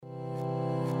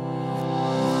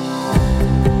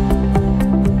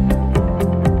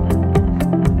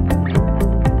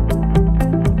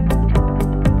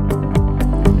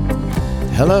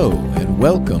Hello, and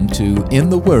welcome to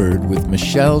In the Word with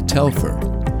Michelle Telfer.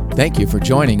 Thank you for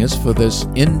joining us for this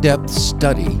in-depth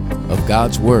study of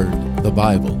God's Word, the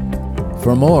Bible.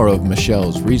 For more of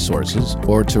Michelle's resources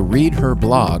or to read her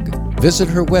blog, visit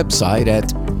her website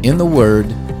at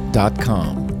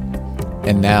intheword.com.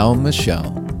 And now,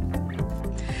 Michelle.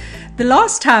 The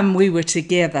last time we were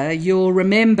together, you'll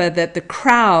remember that the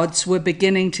crowds were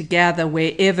beginning to gather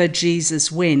wherever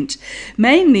Jesus went,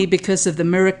 mainly because of the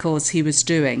miracles he was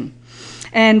doing.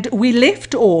 And we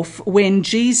left off when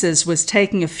Jesus was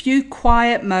taking a few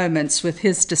quiet moments with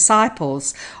his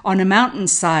disciples on a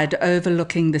mountainside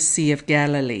overlooking the Sea of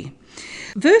Galilee.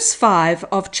 Verse 5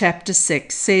 of chapter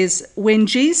 6 says, "When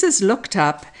Jesus looked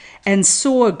up and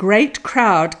saw a great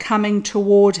crowd coming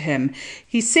toward him,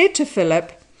 he said to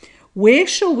Philip, 'Where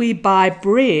shall we buy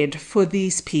bread for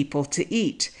these people to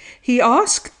eat?' He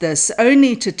asked this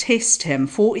only to test him,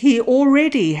 for he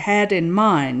already had in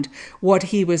mind what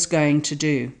he was going to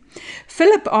do.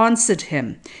 Philip answered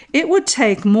him, 'It would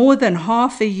take more than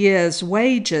half a year's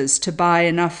wages to buy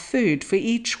enough food for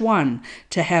each one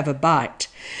to have a bite.'"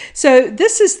 So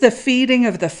this is the feeding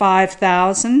of the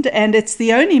 5,000, and it's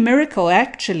the only miracle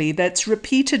actually that's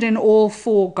repeated in all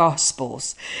four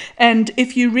Gospels. And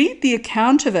if you read the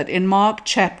account of it in Mark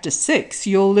chapter 6,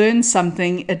 you'll learn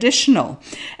something additional.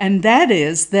 And that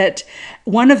is that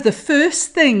one of the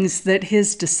first things that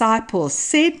his disciples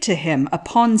said to him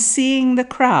upon seeing the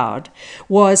crowd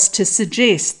was to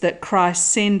suggest that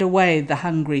Christ send away the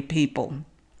hungry people.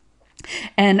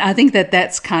 And I think that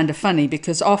that's kind of funny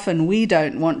because often we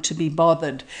don't want to be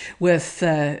bothered with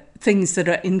things that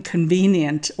are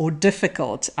inconvenient or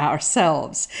difficult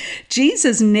ourselves.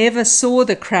 Jesus never saw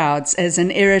the crowds as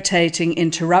an irritating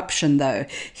interruption, though.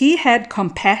 He had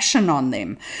compassion on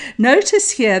them.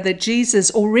 Notice here that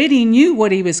Jesus already knew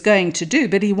what he was going to do,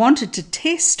 but he wanted to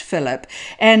test Philip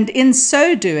and in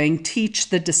so doing teach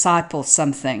the disciples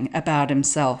something about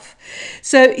himself.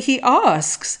 So he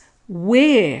asks,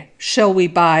 "Where shall we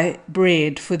buy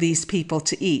bread for these people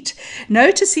to eat?"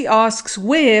 Notice he asks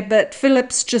where, but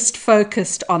Philip's just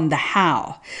focused on the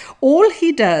how. All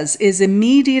he does is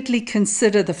immediately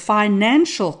consider the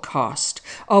financial cost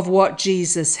of what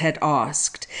Jesus had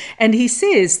asked. And he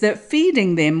says that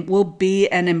feeding them will be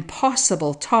an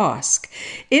impossible task.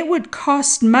 It would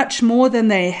cost much more than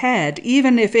they had,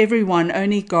 even if everyone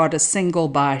only got a single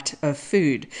bite of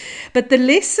food. But the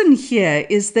lesson here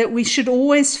is that we should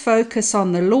always focus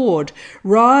on the Lord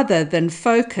rather than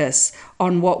focus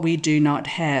on what we do not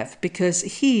have, because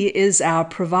he is our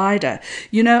provider.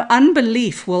 You know,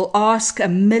 unbelief will ask a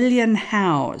million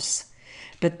hows,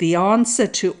 but the answer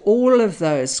to all of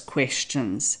those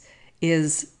questions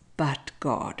is but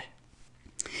God.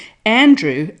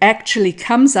 Andrew actually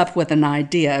comes up with an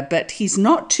idea, but he's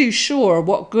not too sure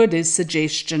what good his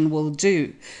suggestion will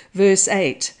do. Verse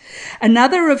 8,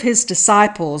 "Another of his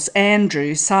disciples,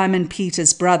 Andrew, Simon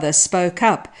Peter's brother, spoke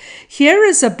up. 'Here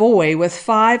is a boy with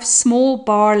 5 small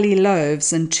barley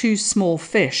loaves and 2 small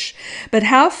fish, but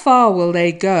how far will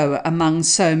they go among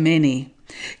so many?'"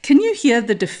 Can you hear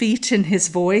the defeat in his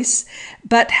voice?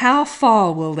 But how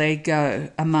far will they go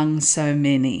among so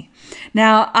many?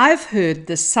 Now, I've heard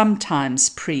this sometimes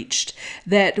preached,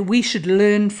 that we should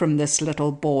learn from this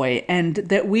little boy and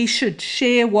that we should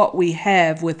share what we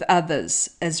have with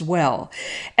others as well.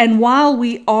 And while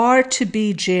we are to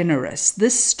be generous,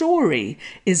 this story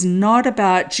is not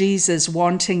about Jesus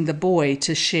wanting the boy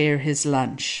to share his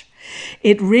lunch.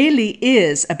 It really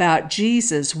is about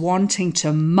Jesus wanting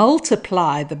to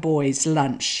multiply the boy's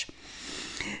lunch.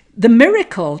 The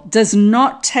miracle does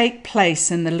not take place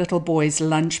in the little boy's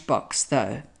lunchbox,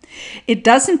 though. It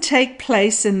doesn't take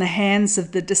place in the hands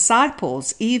of the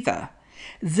disciples either.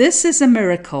 This is a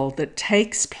miracle that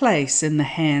takes place in the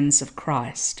hands of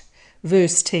Christ.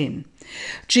 Verse 10,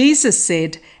 Jesus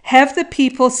said, "Have the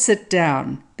people sit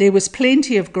down." There was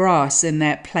plenty of grass in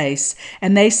that place,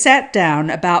 and they sat down.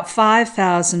 About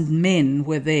 5,000 men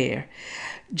were there.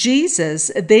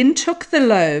 Jesus then took the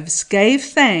loaves, gave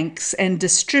thanks, and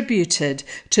distributed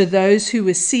to those who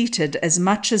were seated as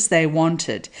much as they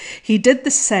wanted. He did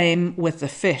the same with the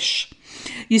fish.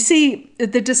 You see,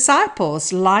 the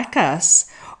disciples, like us,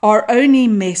 are only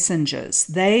messengers.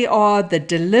 They are the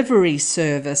delivery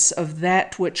service of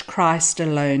that which Christ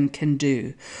alone can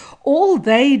do. All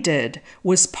they did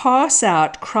was pass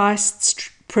out Christ's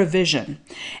provision.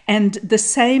 And the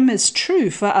same is true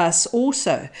for us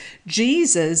also.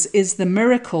 Jesus is the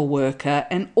miracle worker,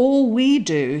 and all we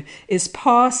do is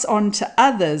pass on to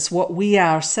others what we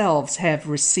ourselves have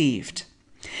received.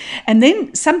 And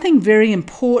then something very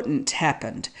important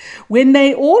happened. When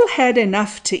they all had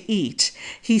enough to eat,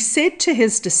 he said to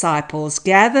his disciples,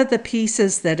 "Gather the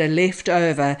pieces that are left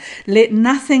over, let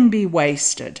nothing be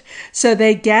wasted." So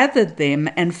they gathered them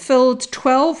and filled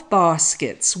 12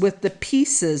 baskets with the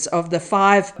pieces of the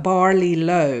 5 barley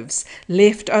loaves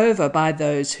left over by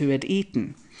those who had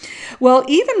eaten. Well,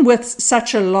 even with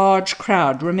such a large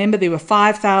crowd, remember there were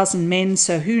 5,000 men,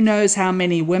 so who knows how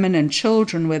many women and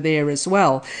children were there as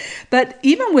well. But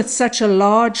even with such a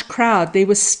large crowd, there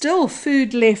was still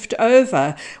food left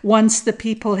over once the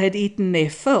people had eaten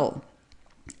their fill.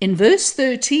 In verse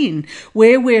 13,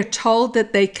 where we're told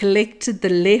that they collected the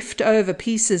leftover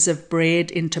pieces of bread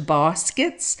into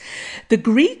baskets, the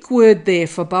Greek word there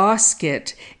for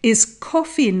basket is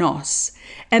kophinos,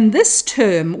 and this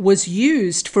term was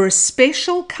used for a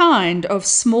special kind of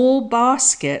small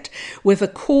basket with a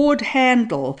cord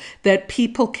handle that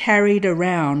people carried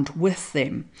around with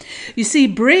them. You see,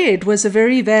 bread was a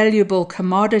very valuable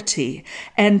commodity,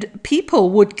 and people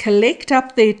would collect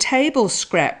up their table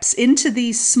scraps into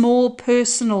these small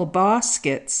personal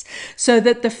baskets so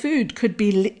that the food could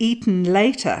be eaten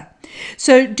later.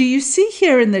 So do you see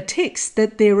here in the text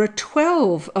that there are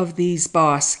 12 of these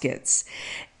baskets?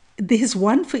 There's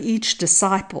one for each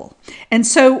disciple. And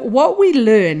so what we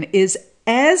learn is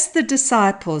as the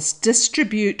disciples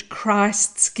distribute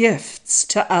Christ's gifts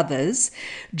to others,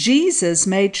 Jesus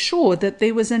made sure that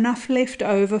there was enough left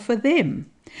over for them.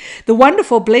 The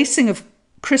wonderful blessing of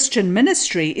Christian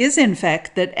ministry is, in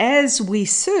fact, that as we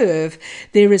serve,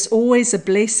 there is always a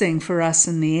blessing for us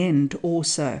in the end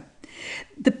also.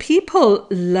 The people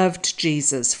loved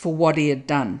Jesus for what he had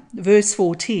done. Verse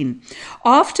 14,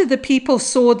 after the people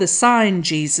saw the sign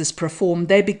Jesus performed,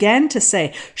 they began to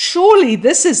say, "Surely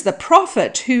this is the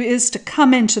prophet who is to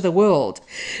come into the world."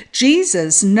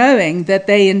 Jesus, knowing that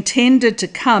they intended to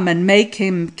come and make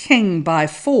him king by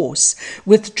force,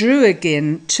 withdrew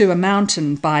again to a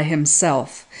mountain by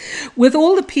himself. With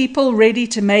all the people ready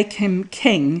to make him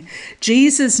king,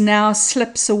 Jesus now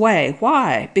slips away.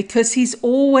 Why? Because he's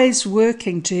always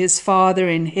working to his Father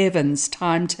in heaven's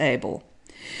timetable.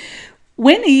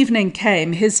 When evening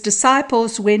came, his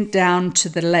disciples went down to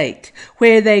the lake,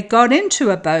 where they got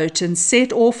into a boat and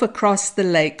set off across the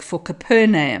lake for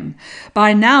Capernaum.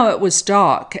 By now it was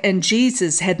dark, and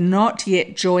Jesus had not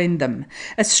yet joined them.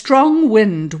 A strong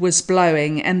wind was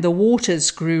blowing, and the waters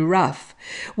grew rough.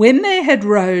 When they had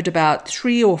rowed about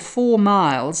 3 or 4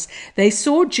 miles, they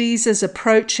saw Jesus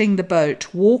approaching the boat,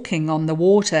 walking on the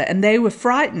water, and they were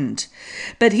frightened.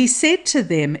 But he said to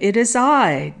them, "It is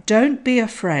I, don't be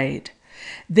afraid."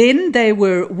 Then they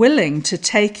were willing to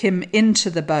take him into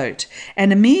the boat,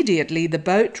 and immediately the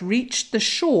boat reached the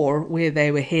shore where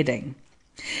they were heading.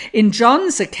 In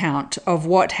John's account of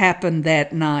what happened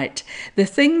that night, the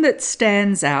thing that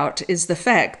stands out is the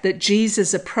fact that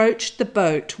Jesus approached the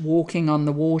boat walking on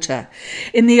the water.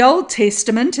 In the Old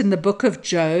Testament, in the book of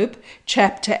Job,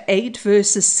 chapter 8,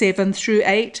 verses 7 through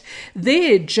 8,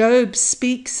 there Job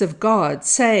speaks of God,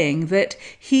 saying that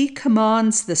he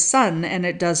commands the sun and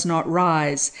it does not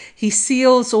rise. He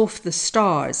seals off the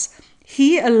stars.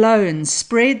 He alone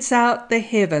spreads out the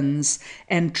heavens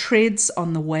and treads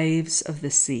on the waves of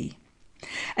the sea.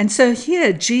 And so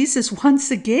here Jesus once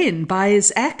again, by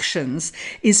his actions,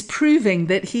 is proving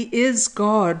that he is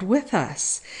God with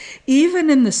us. Even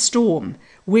in the storm,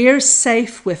 we're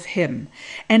safe with him.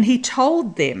 And he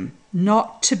told them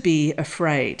not to be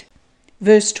afraid.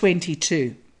 Verse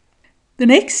 22. The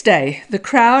next day, the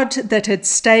crowd that had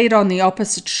stayed on the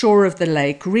opposite shore of the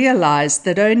lake realized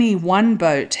that only one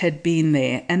boat had been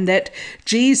there, and that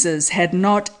Jesus had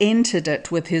not entered it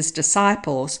with his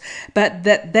disciples, but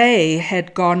that they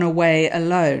had gone away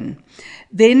alone.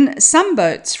 Then some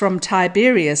boats from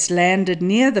Tiberias landed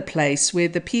near the place where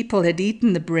the people had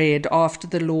eaten the bread after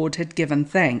the Lord had given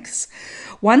thanks.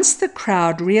 Once the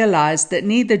crowd realized that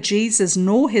neither Jesus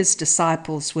nor his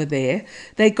disciples were there,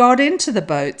 they got into the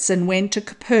boats and went to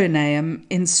Capernaum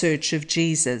in search of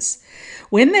Jesus.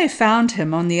 When they found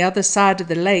him on the other side of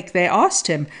the lake, they asked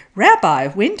him, "Rabbi,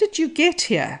 when did you get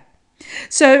here?"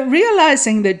 So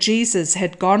realizing that Jesus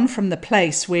had gone from the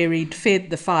place where he'd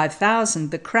fed the 5,000,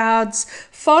 the crowds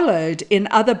followed in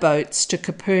other boats to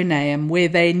Capernaum, where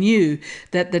they knew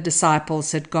that the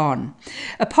disciples had gone.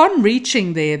 Upon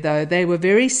reaching there, though, they were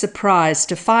very surprised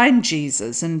to find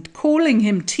Jesus, and calling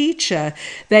him teacher,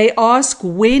 they asked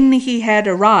when he had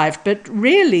arrived, but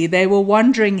really they were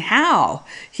wondering how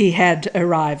he had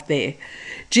arrived there.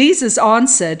 Jesus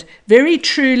answered, "Very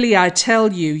truly I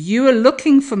tell you, you are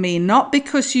looking for me not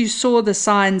because you saw the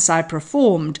signs I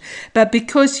performed, but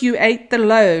because you ate the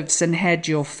loaves and had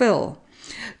your fill.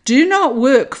 Do not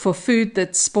work for food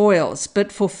that spoils,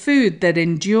 but for food that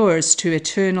endures to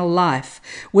eternal life,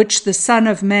 which the Son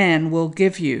of Man will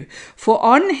give you. For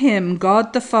on him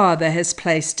God the Father has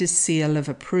placed his seal of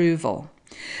approval.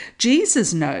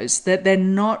 Jesus knows that they're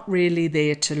not really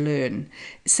there to learn.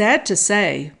 Sad to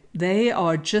say, they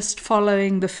are just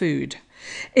following the food.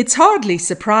 It's hardly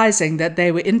surprising that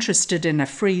they were interested in a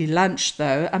free lunch,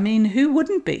 though. I mean, who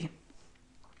wouldn't be?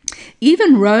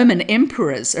 Even Roman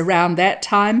emperors around that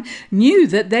time knew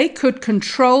that they could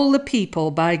control the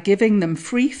people by giving them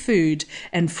free food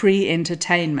and free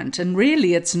entertainment. And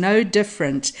really, it's no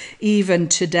different even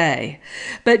today.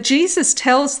 But Jesus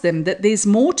tells them that there's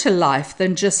more to life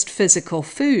than just physical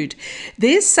food.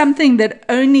 There's something that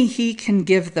only he can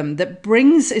give them that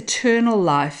brings eternal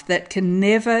life that can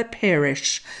never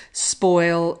perish,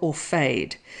 spoil, or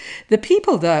fade. The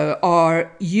people, though,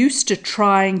 are used to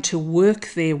trying to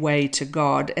work their way to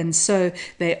God, and so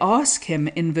they ask him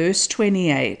in verse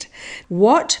 28,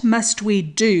 "What must we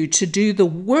do to do the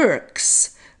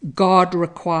works God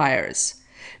requires?"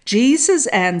 Jesus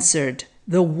answered,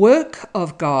 "The work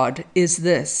of God is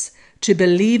this, to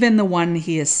believe in the one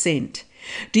he has sent."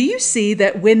 Do you see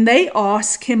that when they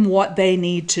ask him what they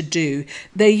need to do,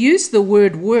 they use the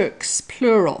word works,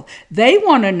 plural. They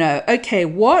want to know, okay,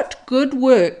 what good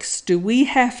works do we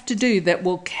have to do that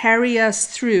will carry us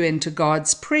through into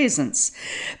God's presence?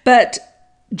 But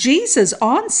Jesus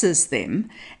answers them,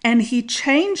 and he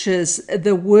changes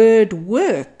the word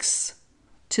works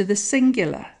to the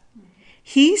singular.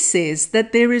 He says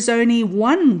that there is only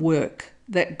one work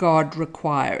that God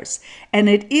requires, and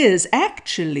it is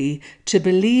actually to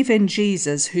believe in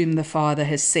Jesus whom the Father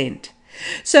has sent.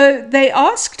 So they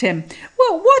asked him,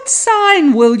 "Well, what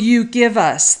sign will you give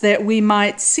us that we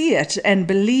might see it and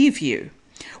believe you?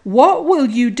 What will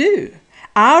you do?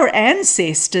 Our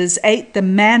ancestors ate the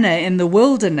manna in the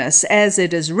wilderness, as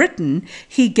it is written,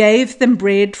 he gave them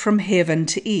bread from heaven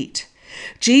to eat."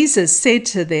 Jesus said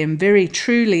to them, "Very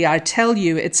truly, I tell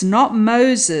you, it's not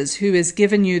Moses who has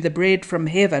given you the bread from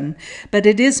heaven, but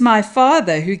it is my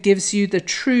Father who gives you the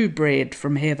true bread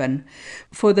from heaven.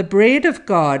 For the bread of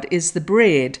God is the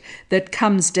bread that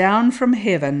comes down from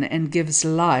heaven and gives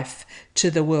life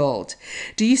to the world."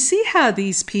 Do you see how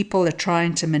these people are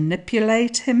trying to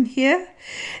manipulate him here?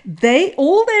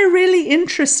 All they're really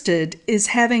interested is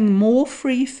having more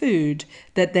free food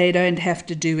that they don't have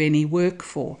to do any work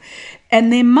for.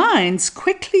 And their minds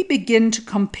quickly begin to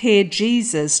compare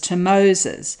Jesus to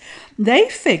Moses. They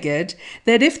figured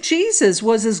that if Jesus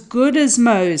was as good as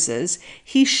Moses,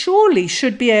 he surely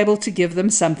should be able to give them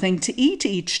something to eat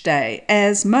each day,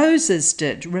 as Moses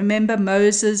did. Remember,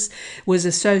 Moses was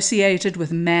associated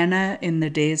with manna in the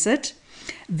desert.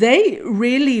 They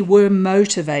really were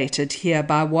motivated here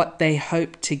by what they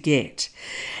hoped to get.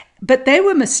 But they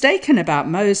were mistaken about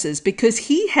Moses because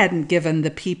he hadn't given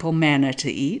the people manna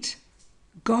to eat.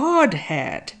 God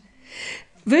had.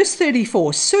 Verse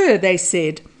 34, "Sir," they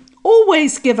said,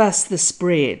 "always give us this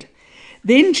bread."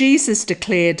 Then Jesus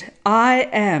declared, "I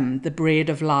am the bread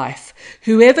of life.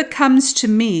 Whoever comes to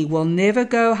me will never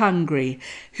go hungry,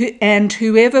 and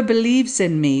whoever believes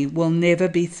in me will never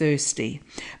be thirsty.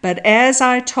 But as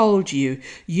I told you,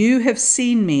 you have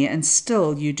seen me, and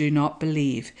still you do not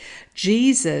believe."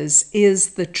 Jesus is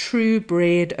the true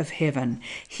bread of heaven.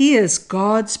 He is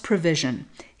God's provision.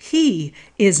 He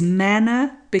is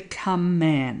manna become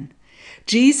man.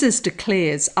 Jesus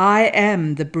declares, "I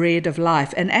am the bread of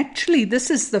life." And actually, this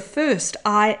is the first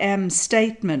 "I am"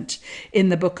 statement in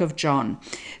the book of John.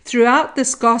 Throughout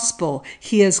this gospel,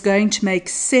 he is going to make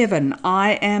 7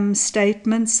 "I am"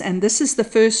 statements, and this is the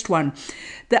first one.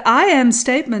 The "I am"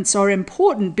 statements are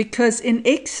important because in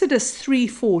Exodus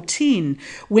 3:14,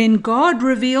 when God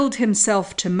revealed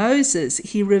himself to Moses,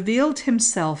 he revealed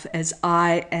himself as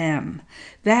 "I am."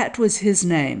 That was his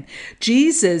name.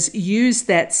 Jesus used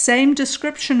that same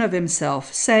description of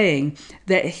himself, saying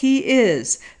that he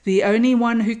is the only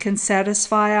one who can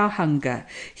satisfy our hunger.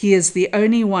 He is the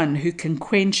only one who can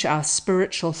quench our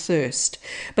spiritual thirst.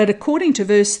 But according to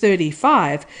verse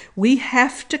 35, we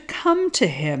have to come to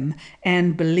him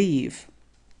and believe.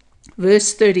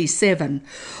 Verse 37,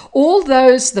 "All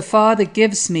those the Father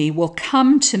gives me will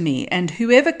come to me, and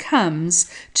whoever comes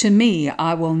to me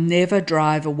I will never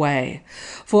drive away.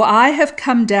 For I have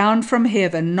come down from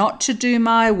heaven not to do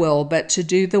my will, but to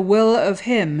do the will of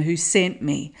him who sent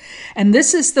me. And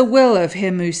this is the will of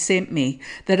him who sent me,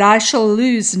 that I shall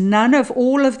lose none of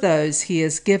all of those he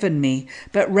has given me,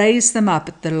 but raise them up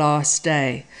at the last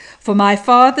day. For my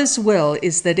Father's will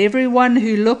is that everyone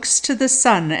who looks to the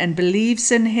Son and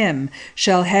believes in him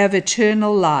shall have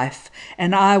eternal life,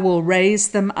 and I will raise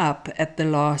them up at the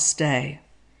last day."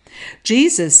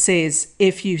 Jesus says,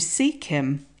 if you seek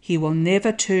him, he will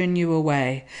never turn you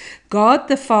away. God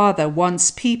the Father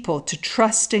wants people to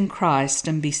trust in Christ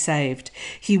and be saved.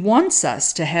 He wants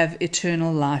us to have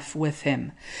eternal life with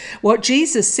him. What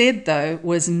Jesus said, though,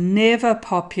 was never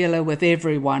popular with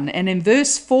everyone. And in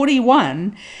verse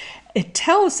 41, it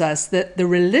tells us that the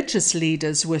religious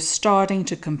leaders were starting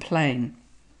to complain.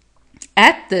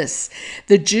 At this,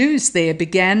 the Jews there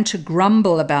began to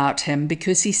grumble about him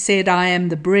because he said, I am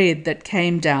the bread that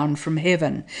came down from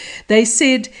heaven. They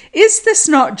said, is this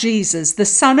not Jesus, the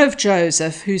son of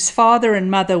Joseph, whose father and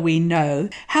mother we know?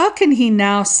 How can he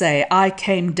now say, I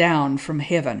came down from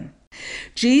heaven?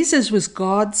 Jesus was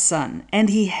God's son, and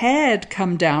he had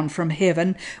come down from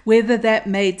heaven, whether that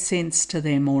made sense to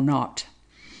them or not.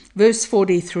 Verse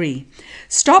 43,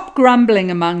 stop grumbling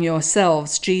among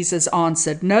yourselves, Jesus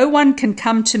answered. No one can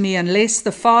come to me unless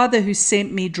the Father who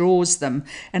sent me draws them,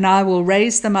 and I will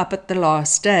raise them up at the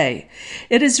last day.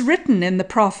 It is written in the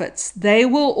prophets, they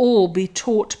will all be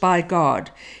taught by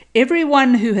God.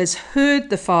 Everyone who has heard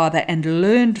the Father and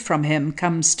learned from him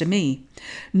comes to me.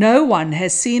 No one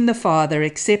has seen the Father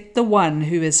except the one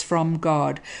who is from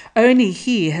God. Only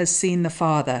he has seen the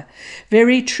Father.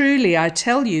 Very truly, I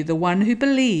tell you, the one who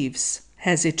believes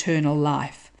has eternal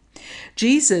life.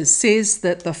 Jesus says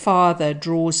that the Father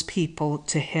draws people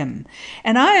to him.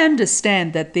 And I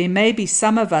understand that there may be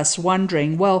some of us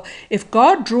wondering, well, if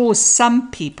God draws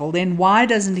some people, then why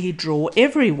doesn't he draw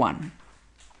everyone?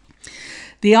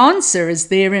 The answer is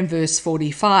there in verse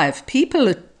 45. People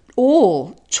are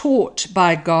all taught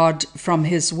by God from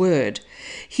his word.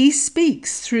 He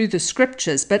speaks through the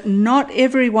scriptures, but not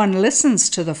everyone listens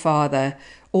to the Father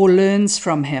or learns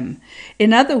from him.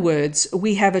 In other words,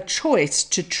 we have a choice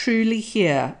to truly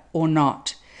hear or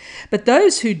not. But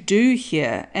those who do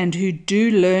hear and who do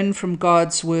learn from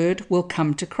God's word will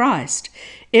come to Christ.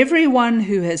 Everyone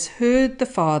who has heard the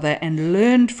Father and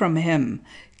learned from him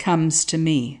comes to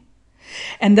me.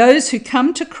 And those who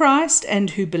come to Christ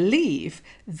and who believe,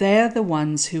 they're the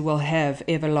ones who will have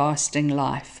everlasting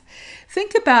life.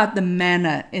 Think about the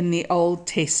manna in the Old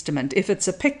Testament. If it's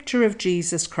a picture of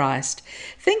Jesus Christ,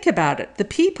 think about it. The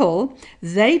people,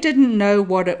 they didn't know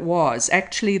what it was.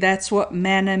 Actually, that's what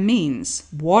manna means.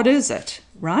 What is it,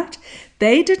 right?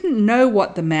 They didn't know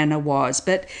what the manna was,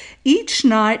 but each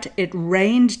night it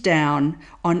rained down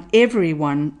on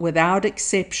everyone without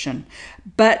exception.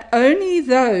 But only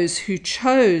those who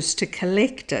chose to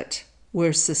collect it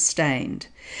were sustained.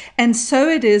 And so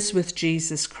it is with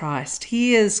Jesus Christ.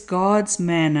 He is God's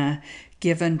manna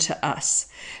given to us.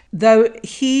 Though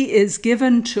he is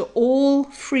given to all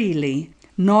freely,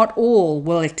 not all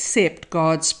will accept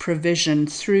God's provision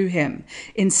through him.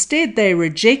 Instead, they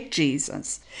reject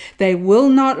Jesus. They will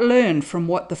not learn from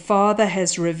what the Father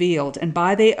has revealed, and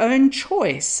by their own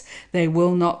choice, they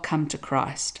will not come to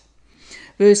Christ.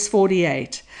 Verse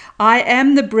 48, I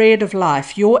am the bread of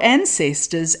life. Your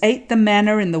ancestors ate the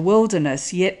manna in the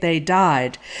wilderness, yet they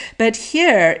died. But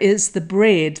here is the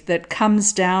bread that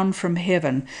comes down from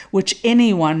heaven, which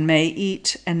anyone may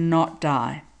eat and not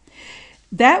die.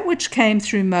 That which came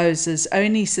through Moses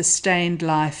only sustained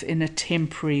life in a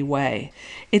temporary way.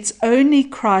 It's only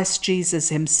Christ Jesus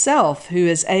himself who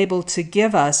is able to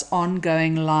give us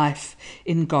ongoing life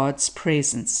in God's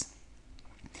presence.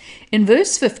 In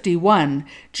verse 51,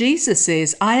 Jesus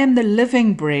says, I am the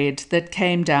living bread that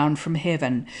came down from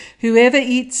heaven. Whoever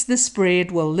eats this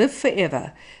bread will live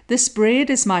forever. This bread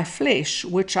is my flesh,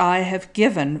 which I have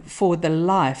given for the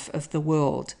life of the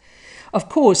world. Of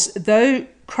course, though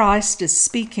Christ is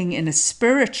speaking in a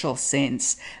spiritual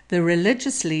sense, the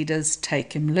religious leaders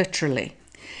take him literally.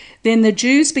 Then the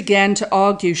Jews began to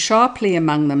argue sharply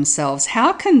among themselves,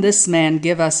 how can this man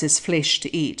give us his flesh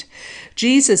to eat?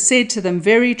 Jesus said to them,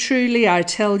 very truly I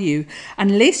tell you,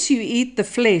 unless you eat the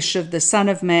flesh of the Son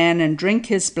of Man and drink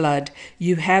his blood,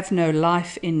 you have no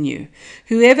life in you.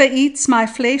 Whoever eats my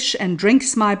flesh and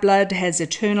drinks my blood has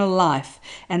eternal life,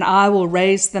 and I will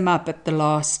raise them up at the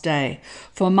last day.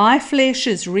 For my flesh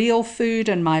is real food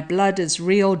and my blood is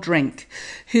real drink.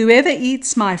 Whoever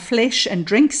eats my flesh and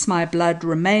drinks my blood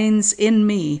remains in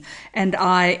me, and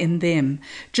I in them.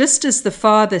 Just as the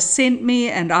Father sent me,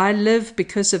 and I live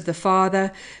because of the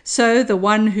Father, so the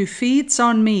one who feeds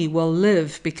on me will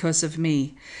live because of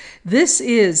me. This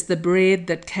is the bread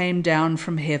that came down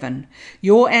from heaven.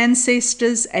 Your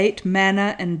ancestors ate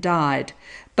manna and died,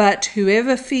 but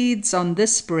whoever feeds on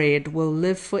this bread will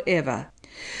live forever.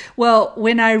 Well,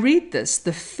 when I read this,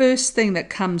 the first thing that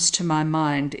comes to my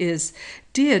mind is,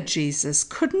 dear Jesus,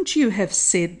 couldn't you have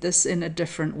said this in a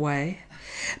different way?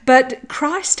 But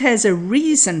Christ has a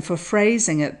reason for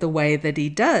phrasing it the way that he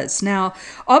does. Now,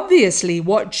 obviously,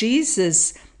 what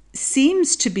Jesus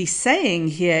seems to be saying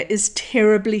here is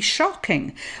terribly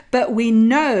shocking, but we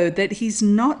know that he's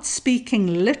not speaking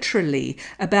literally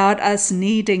about us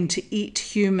needing to eat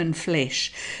human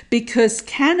flesh, because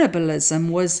cannibalism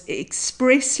was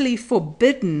expressly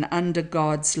forbidden under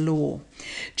God's law.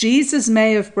 Jesus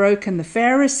may have broken the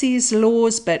Pharisees'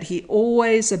 laws, but he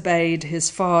always obeyed his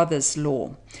Father's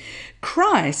law.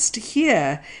 Christ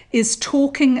here is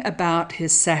talking about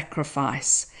his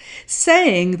sacrifice,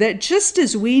 saying that just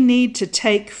as we need to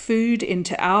take food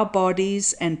into our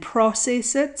bodies and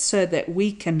process it so that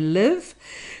we can live,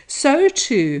 so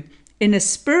too, in a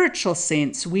spiritual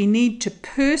sense, we need to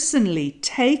personally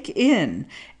take in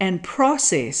and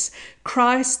process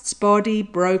Christ's body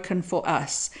broken for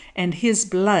us and his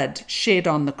blood shed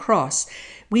on the cross.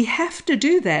 We have to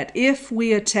do that if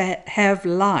we are to have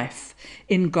life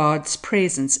in God's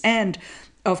presence. And,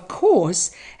 of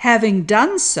course, having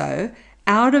done so,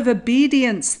 out of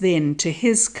obedience then to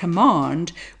his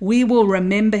command, we will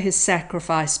remember his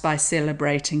sacrifice by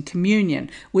celebrating communion,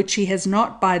 which he has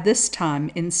not by this time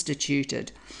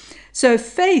instituted. So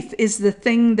faith is the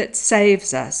thing that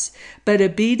saves us, but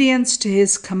obedience to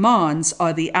his commands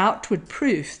are the outward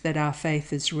proof that our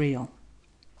faith is real.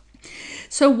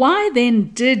 So why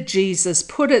then did Jesus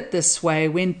put it this way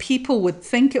when people would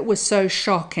think it was so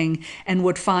shocking and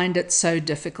would find it so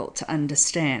difficult to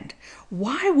understand?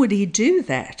 Why would he do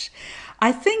that?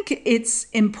 I think it's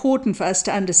important for us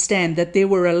to understand that there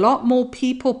were a lot more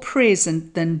people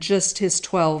present than just his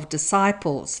 12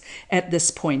 disciples at this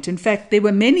point. In fact, there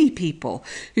were many people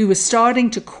who were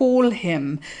starting to call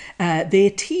him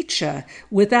their teacher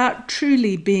without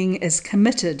truly being as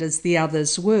committed as the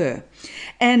others were.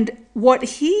 And what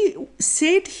he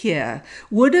said here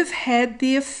would have had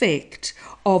the effect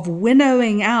of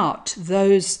winnowing out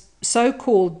those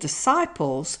so-called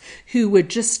disciples who were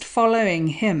just following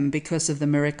him because of the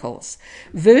miracles.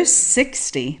 Verse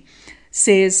 60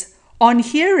 says, "On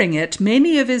hearing it,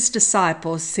 many of his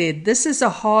disciples said, 'This is a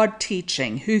hard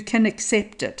teaching. Who can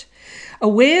accept it?'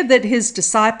 Aware that his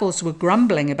disciples were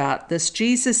grumbling about this,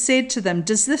 Jesus said to them,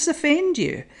 'Does this offend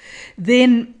you?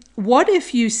 Then what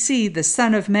if you see the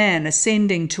Son of Man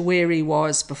ascending to where he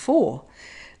was before?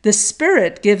 The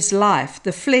Spirit gives life,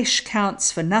 the flesh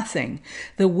counts for nothing.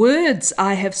 The words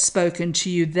I have spoken to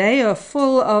you, they are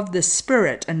full of the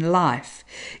Spirit and life.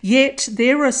 Yet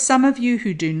there are some of you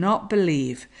who do not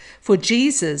believe.' For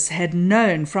Jesus had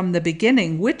known from the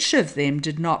beginning which of them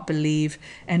did not believe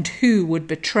and who would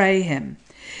betray him.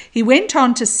 He went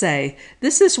on to say,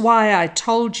 'This is why I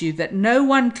told you that no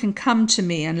one can come to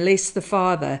me unless the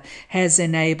Father has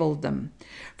enabled them.'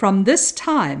 From this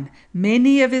time,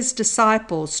 many of his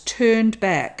disciples turned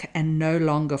back and no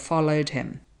longer followed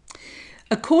him."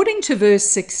 According to verse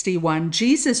 61,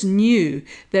 Jesus knew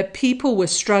that people were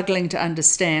struggling to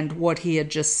understand what he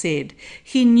had just said.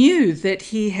 He knew that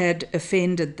he had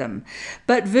offended them.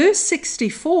 But verse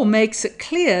 64 makes it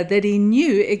clear that he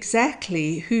knew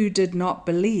exactly who did not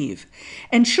believe.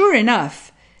 And sure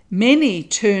enough, many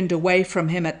turned away from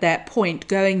him at that point,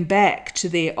 going back to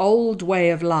their old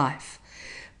way of life.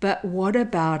 But what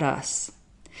about us?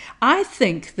 I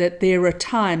think that there are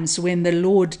times when the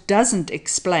Lord doesn't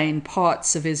explain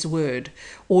parts of his word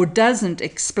or doesn't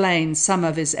explain some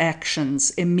of his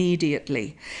actions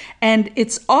immediately. And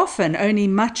it's often only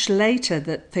much later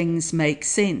that things make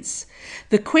sense.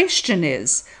 The question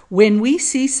is, when we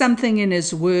see something in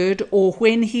his word or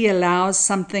when he allows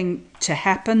something to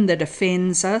happen that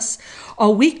offends us,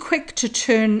 are we quick to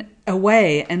turn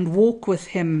away and walk with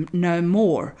him no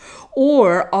more?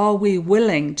 Or are we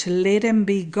willing to let him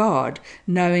be God,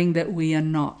 knowing that we are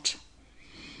not?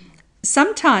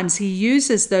 Sometimes he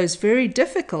uses those very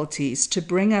difficulties to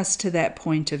bring us to that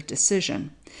point of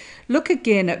decision. Look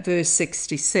again at verse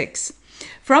 66.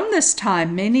 "From this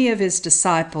time, many of his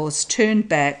disciples turned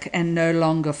back and no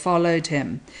longer followed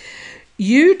him."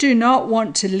 "You do not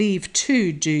want to leave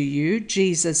too, do you?"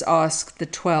 Jesus asked the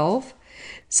 12.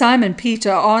 Simon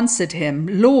Peter answered him,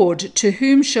 "Lord, to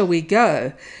whom shall we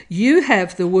go? You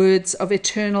have the words of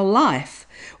eternal life.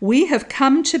 We have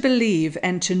come to believe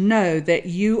and to know that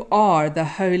you are the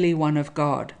Holy One of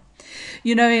God."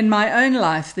 You know, in my own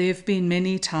life, there have been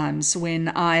many times when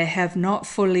I have not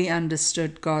fully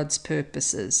understood God's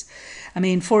purposes. I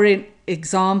mean, for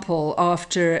example,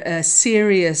 after a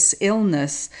serious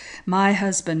illness, my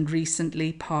husband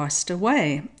recently passed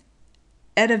away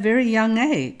at a very young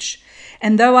age.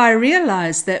 And though I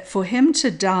realize that for him to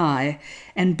die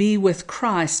and be with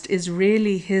Christ is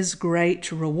really his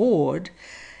great reward,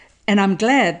 and I'm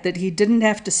glad that he didn't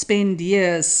have to spend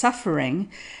years suffering,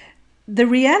 the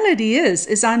reality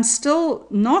is I'm still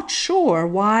not sure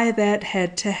why that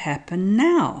had to happen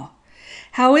now.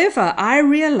 However, I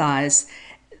realize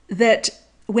that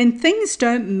when things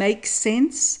don't make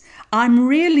sense, I'm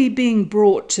really being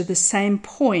brought to the same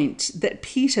point that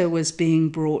Peter was being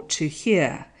brought to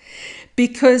here.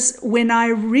 Because when I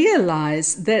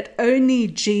realize that only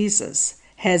Jesus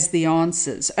has the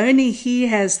answers, only he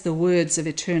has the words of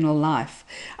eternal life,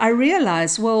 I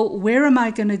realize, well, where am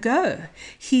I going to go?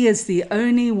 He is the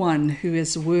only one who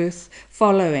is worth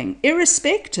following,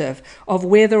 irrespective of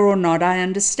whether or not I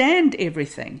understand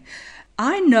everything.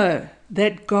 I know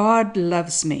that God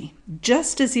loves me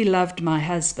just as he loved my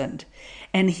husband,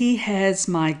 and he has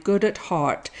my good at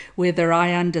heart, whether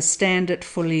I understand it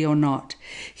fully or not.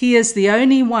 He is the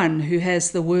only one who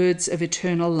has the words of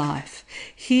eternal life.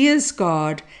 He is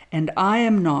God, and I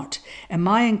am not. And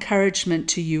my encouragement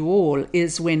to you all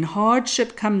is, when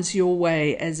hardship comes your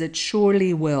way, as it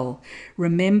surely will,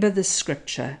 remember the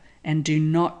scripture and do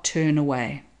not turn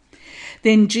away.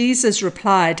 Then Jesus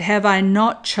replied, "Have I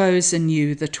not chosen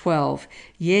you, the 12?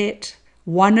 Yet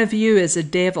one of you is a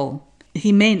devil."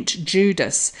 He meant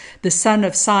Judas, the son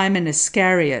of Simon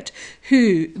Iscariot,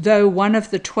 who, though one of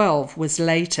the 12, was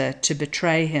later to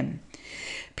betray him.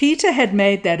 Peter had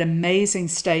made that amazing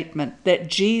statement that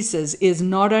Jesus is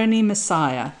not only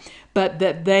Messiah, but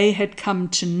that they had come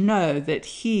to know that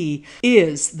he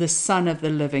is the Son of the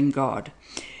living God.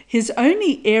 His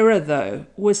only error, though,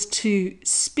 was to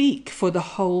speak for the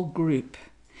whole group,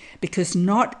 because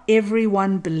not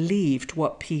everyone believed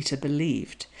what Peter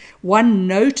believed. One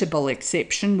notable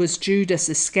exception was Judas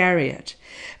Iscariot.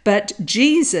 But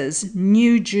Jesus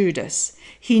knew Judas.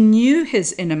 He knew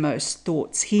his innermost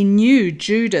thoughts. He knew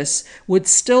Judas would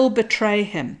still betray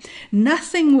him.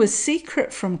 Nothing was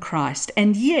secret from Christ,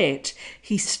 and yet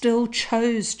he still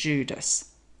chose Judas.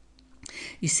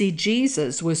 You see,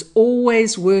 Jesus was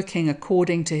always working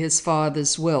according to his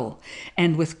Father's will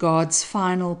and with God's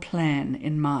final plan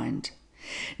in mind.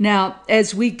 Now,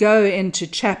 as we go into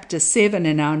chapter 7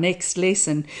 in our next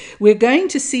lesson, we're going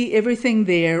to see everything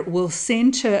there will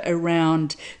center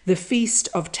around the Feast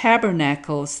of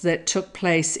Tabernacles that took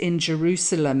place in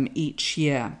Jerusalem each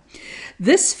year.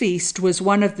 This feast was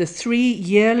one of the 3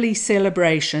 yearly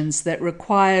celebrations that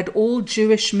required all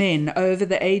Jewish men over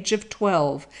the age of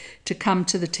 12 to come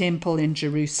to the temple in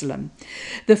Jerusalem.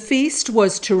 The feast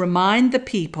was to remind the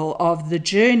people of the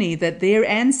journey that their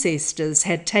ancestors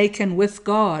had taken with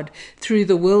God through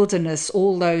the wilderness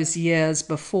all those years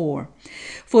before.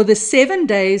 For the 7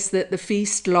 days that the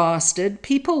feast lasted,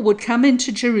 people would come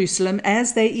into Jerusalem,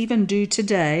 as they even do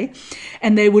today,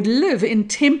 and they would live in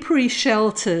temporary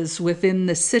shelters within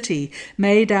the city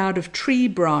made out of tree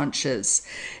branches,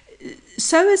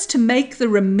 so as to make the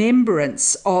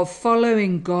remembrance of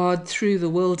following God through the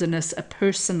wilderness a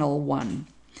personal one.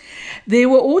 There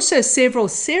were also several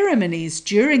ceremonies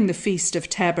during the Feast of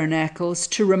Tabernacles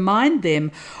to remind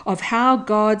them of how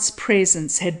God's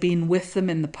presence had been with them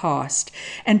in the past,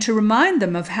 and to remind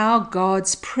them of how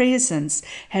God's presence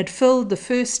had filled the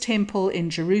first temple in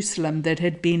Jerusalem that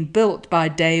had been built by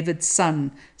David's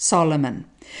son, Solomon.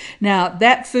 Now,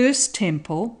 that first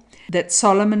temple that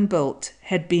Solomon built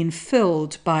had been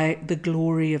filled by the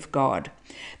glory of God.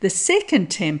 The second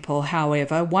temple,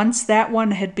 however, once that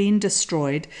one had been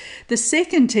destroyed, the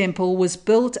second temple was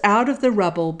built out of the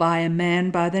rubble by a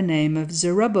man by the name of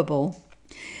Zerubbabel.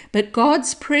 But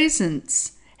God's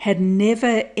presence had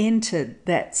never entered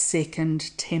that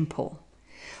second temple.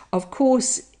 Of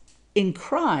course, in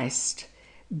Christ,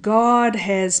 God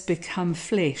has become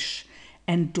flesh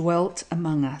and dwelt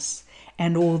among us.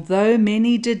 And although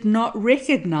many did not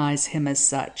recognize him as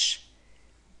such,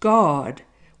 God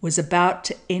was about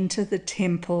to enter the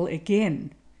temple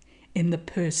again in the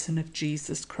person of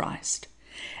Jesus Christ.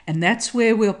 And that's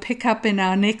where we'll pick up in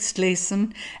our next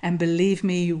lesson, and believe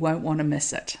me, you won't want to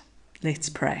miss it. Let's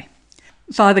pray.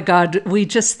 Father God, we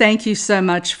just thank you so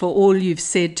much for all you've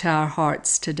said to our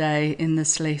hearts today in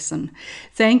this lesson.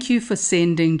 Thank you for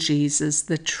sending Jesus,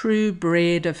 the true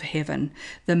bread of heaven,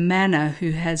 the manna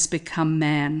who has become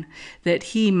man, that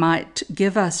he might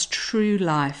give us true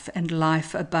life and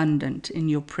life abundant in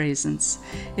your presence.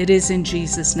 It is in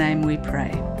Jesus' name we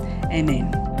pray. Amen.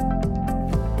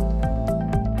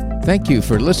 Thank you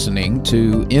for listening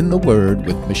to In the Word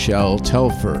with Michelle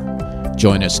Telfer.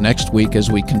 Join us next week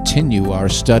as we continue our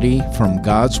study from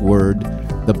God's Word,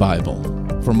 the Bible.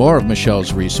 For more of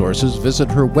Michelle's resources,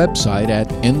 visit her website at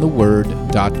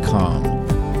intheword.com.